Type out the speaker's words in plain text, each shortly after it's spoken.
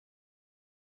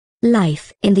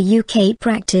Life in the UK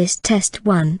Practice Test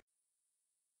 1.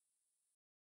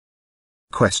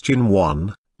 Question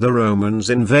 1. The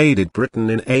Romans invaded Britain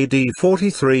in AD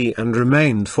 43 and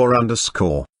remained for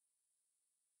 _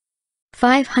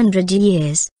 500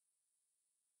 years.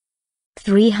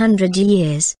 300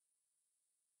 years.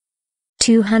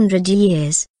 200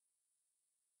 years.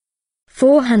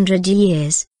 400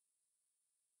 years.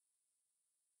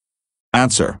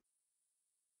 Answer.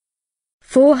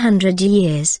 400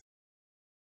 years.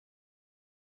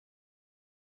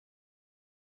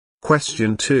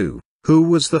 Question 2. Who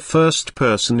was the first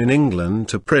person in England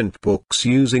to print books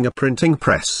using a printing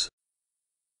press?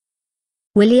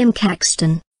 William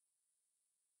Caxton.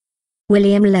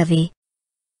 William Levy.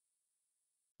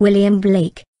 William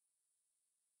Blake.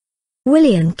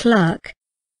 William Clark.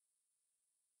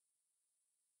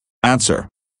 Answer.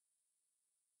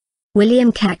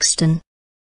 William Caxton.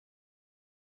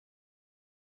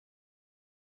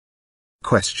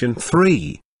 Question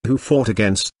 3. Who fought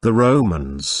against the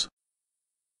Romans?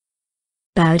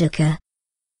 Boudicca.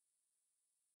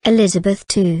 Elizabeth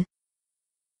II.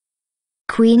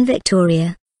 Queen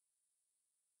Victoria.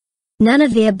 None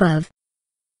of the above.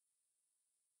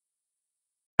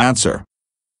 Answer.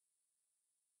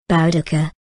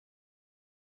 Boudicca.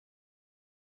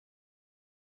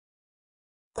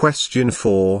 Question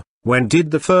 4. When did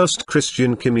the first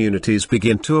Christian communities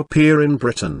begin to appear in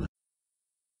Britain?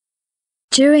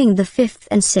 During the 5th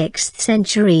and 6th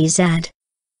centuries AD.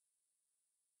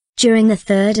 During the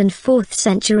 3rd and 4th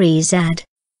centuries AD.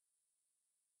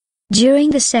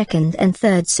 During the 2nd and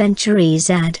 3rd centuries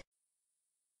AD.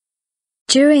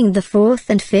 During the 4th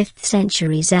and 5th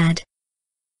centuries AD.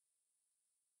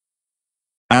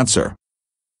 Answer.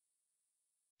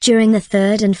 During the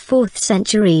 3rd and 4th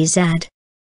centuries AD.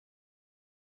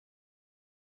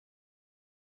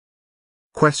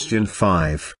 Question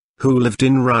 5. Who lived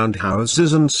in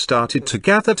roundhouses and started to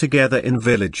gather together in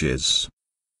villages?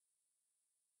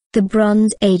 The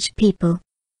Bronze Age people.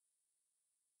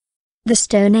 The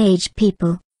Stone Age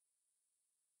people.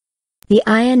 The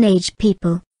Iron Age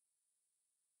people.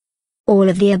 All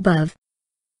of the above.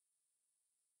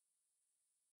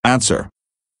 Answer.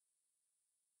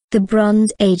 The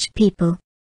Bronze Age people.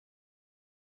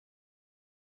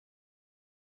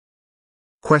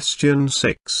 Question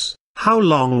 6. How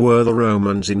long were the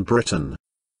Romans in Britain?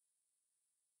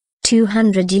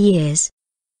 200 years.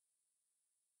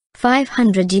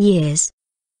 500 years.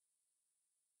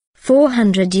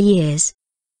 400 years.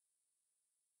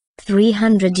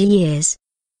 300 years.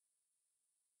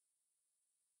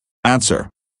 Answer.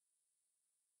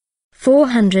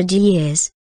 400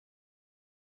 years.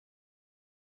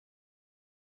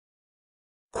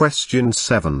 Question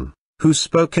 7. Who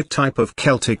spoke a type of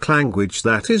Celtic language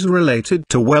that is related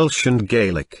to Welsh and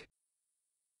Gaelic?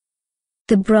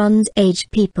 The Bronze Age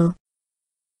people.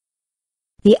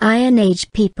 The Iron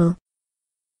Age people.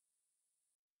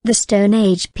 The Stone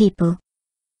Age people.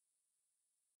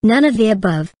 None of the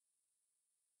above.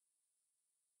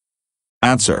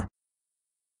 Answer.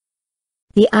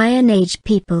 The Iron Age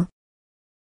people.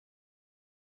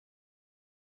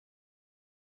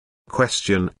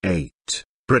 Question 8.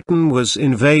 Britain was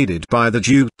invaded by the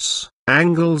Jutes,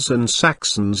 Angles and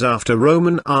Saxons after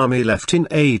Roman army left in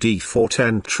AD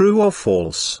 410. True or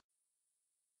false?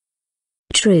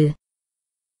 True.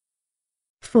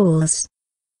 False.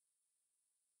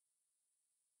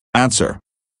 Answer.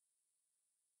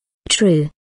 True.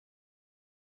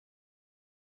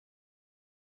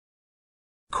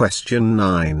 Question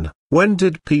 9. When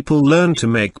did people learn to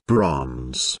make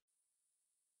bronze?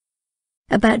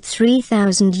 About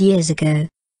 3,000 years ago.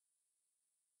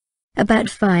 About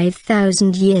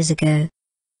 5,000 years ago.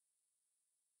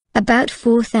 About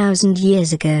 4,000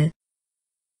 years ago.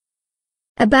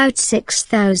 About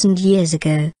 6,000 years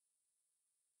ago.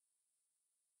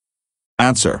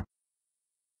 Answer.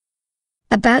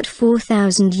 About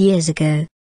 4,000 years ago.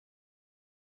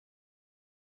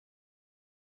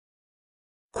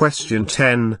 Question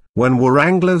 10. When were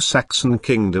Anglo-Saxon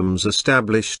kingdoms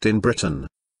established in Britain?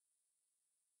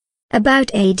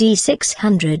 About AD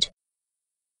 600.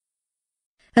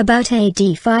 About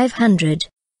AD 500.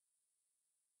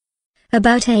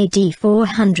 About AD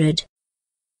 400.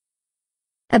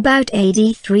 About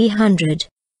AD 300.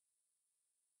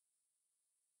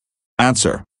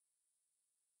 Answer.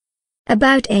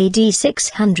 About AD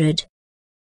 600.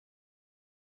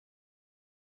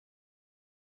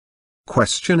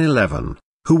 Question 11.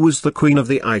 Who was the Queen of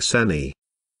the Iceni?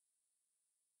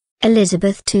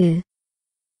 Elizabeth II.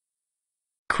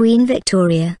 Queen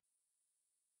Victoria.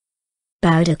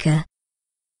 Boudicca.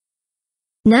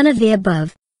 None of the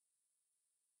above.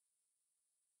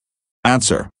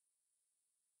 Answer.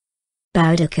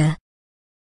 Boudica.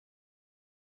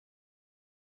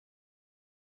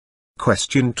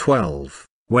 Question 12.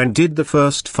 When did the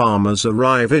first farmers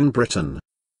arrive in Britain?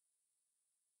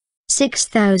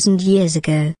 6,000 years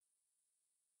ago.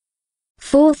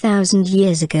 4,000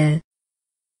 years ago.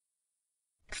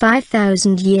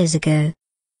 5,000 years ago.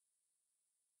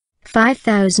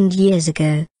 5,000 years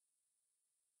ago.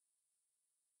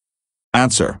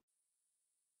 Answer.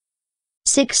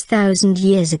 6,000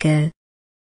 years ago.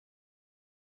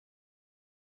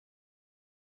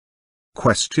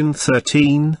 Question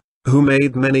 13. Who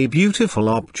made many beautiful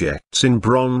objects in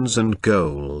bronze and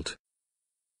gold?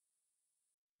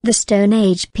 The Stone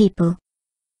Age people.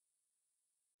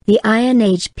 The Iron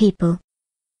Age people.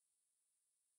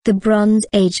 The Bronze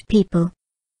Age people.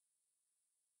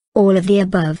 All of the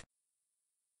above.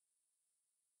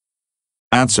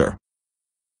 Answer.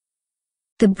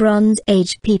 The Bronze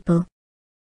Age people.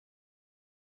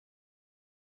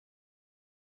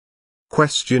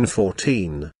 Question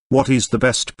 14. What is the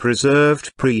best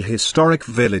preserved prehistoric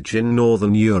village in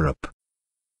Northern Europe?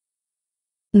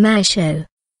 Maeshowe.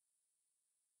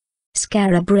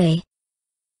 Skara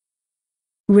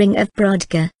Ring of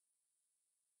Brodka.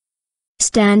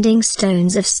 Standing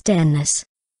Stones of Stenness.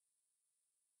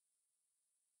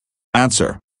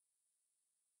 Answer.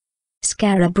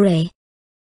 Skara.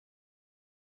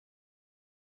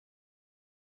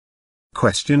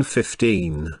 Question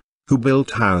 15. Who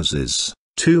built houses,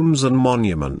 tombs and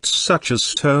monuments such as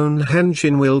Stonehenge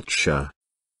in Wiltshire?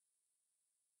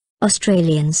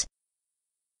 Australians.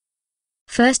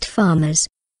 First farmers.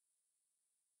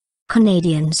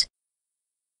 Canadians.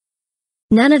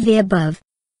 None of the above.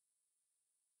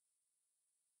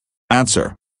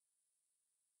 Answer.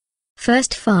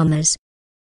 First farmers.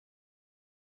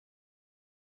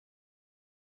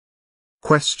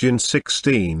 Question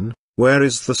 16. Where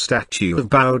is the statue of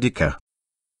Boudica?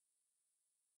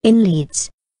 In Leeds.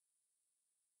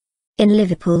 In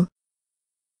Liverpool.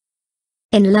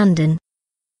 In London.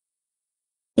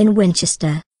 In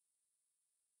Winchester.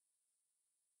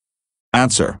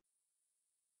 Answer.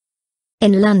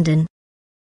 In London.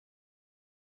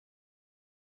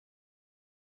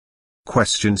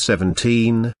 Question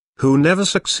 17. Who never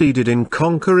succeeded in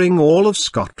conquering all of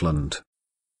Scotland?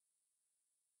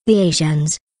 The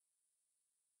Asians.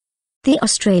 The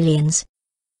Australians.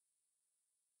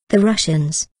 The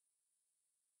Russians.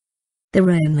 The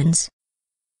Romans.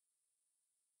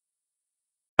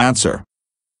 Answer.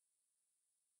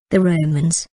 The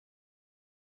Romans.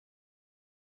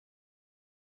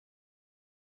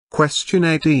 Question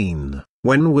 18.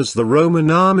 When was the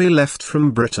Roman army left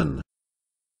from Britain?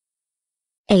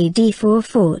 AD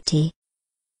 440.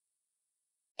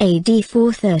 AD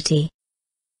 430.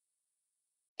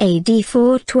 AD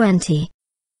 420.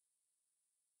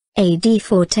 AD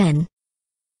 410.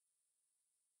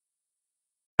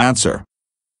 Answer.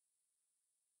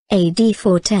 AD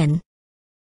 410.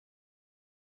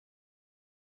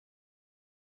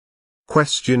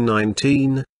 Question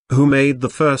 19. Who made the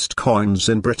first coins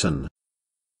in Britain?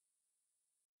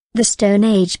 The Stone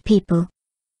Age people.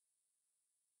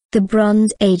 The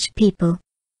Bronze Age people.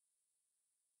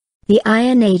 The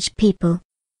Iron Age people.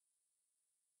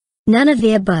 None of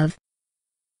the above.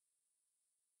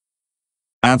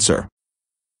 Answer.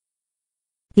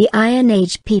 The Iron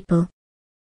Age people.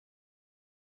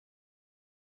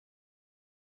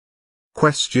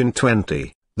 Question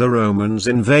 20. The Romans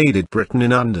invaded Britain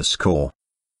in underscore.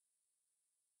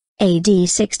 AD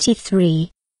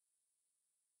 63.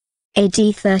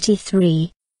 AD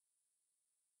 33.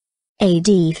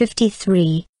 AD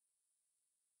 53.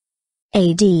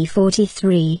 AD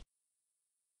 43.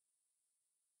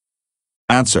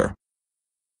 Answer.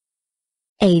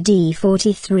 AD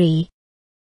 43.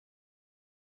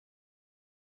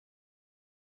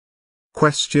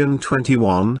 Question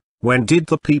 21. When did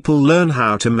the people learn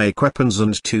how to make weapons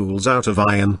and tools out of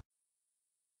iron?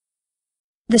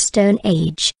 The Stone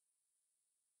Age.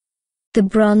 The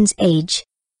Bronze Age.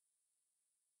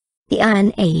 The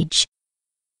Iron Age.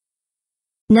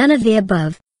 None of the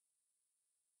above.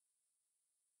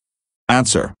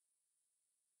 Answer.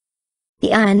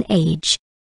 The Iron Age.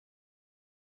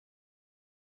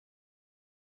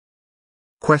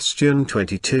 Question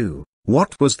 22.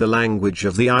 What was the language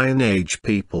of the Iron Age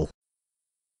people?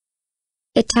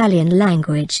 Italian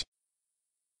language.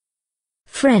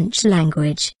 French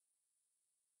language.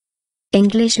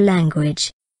 English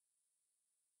language.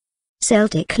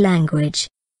 Celtic language.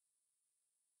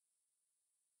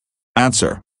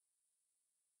 Answer.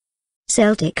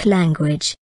 Celtic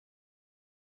language.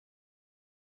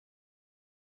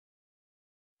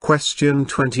 Question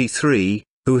 23.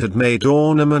 who had made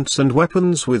ornaments and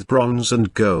weapons with bronze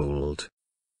and gold.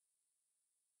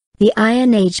 The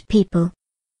Iron Age people.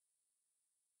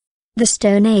 The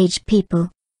Stone Age people.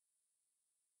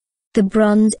 The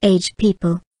Bronze Age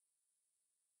people.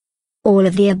 All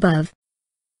of the above.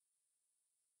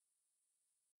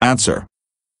 Answer.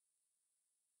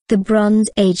 The Bronze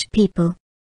Age people.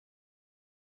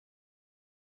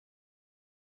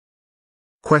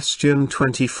 Question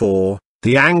 24.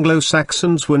 The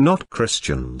Anglo-Saxons were not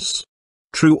Christians.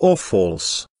 True or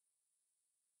false?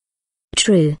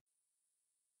 True.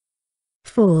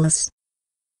 False.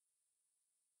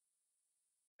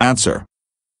 Answer.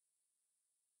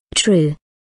 True.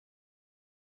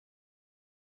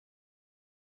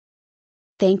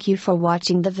 Thank you for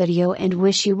watching the video and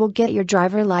wish you will get your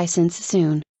driver license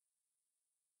soon.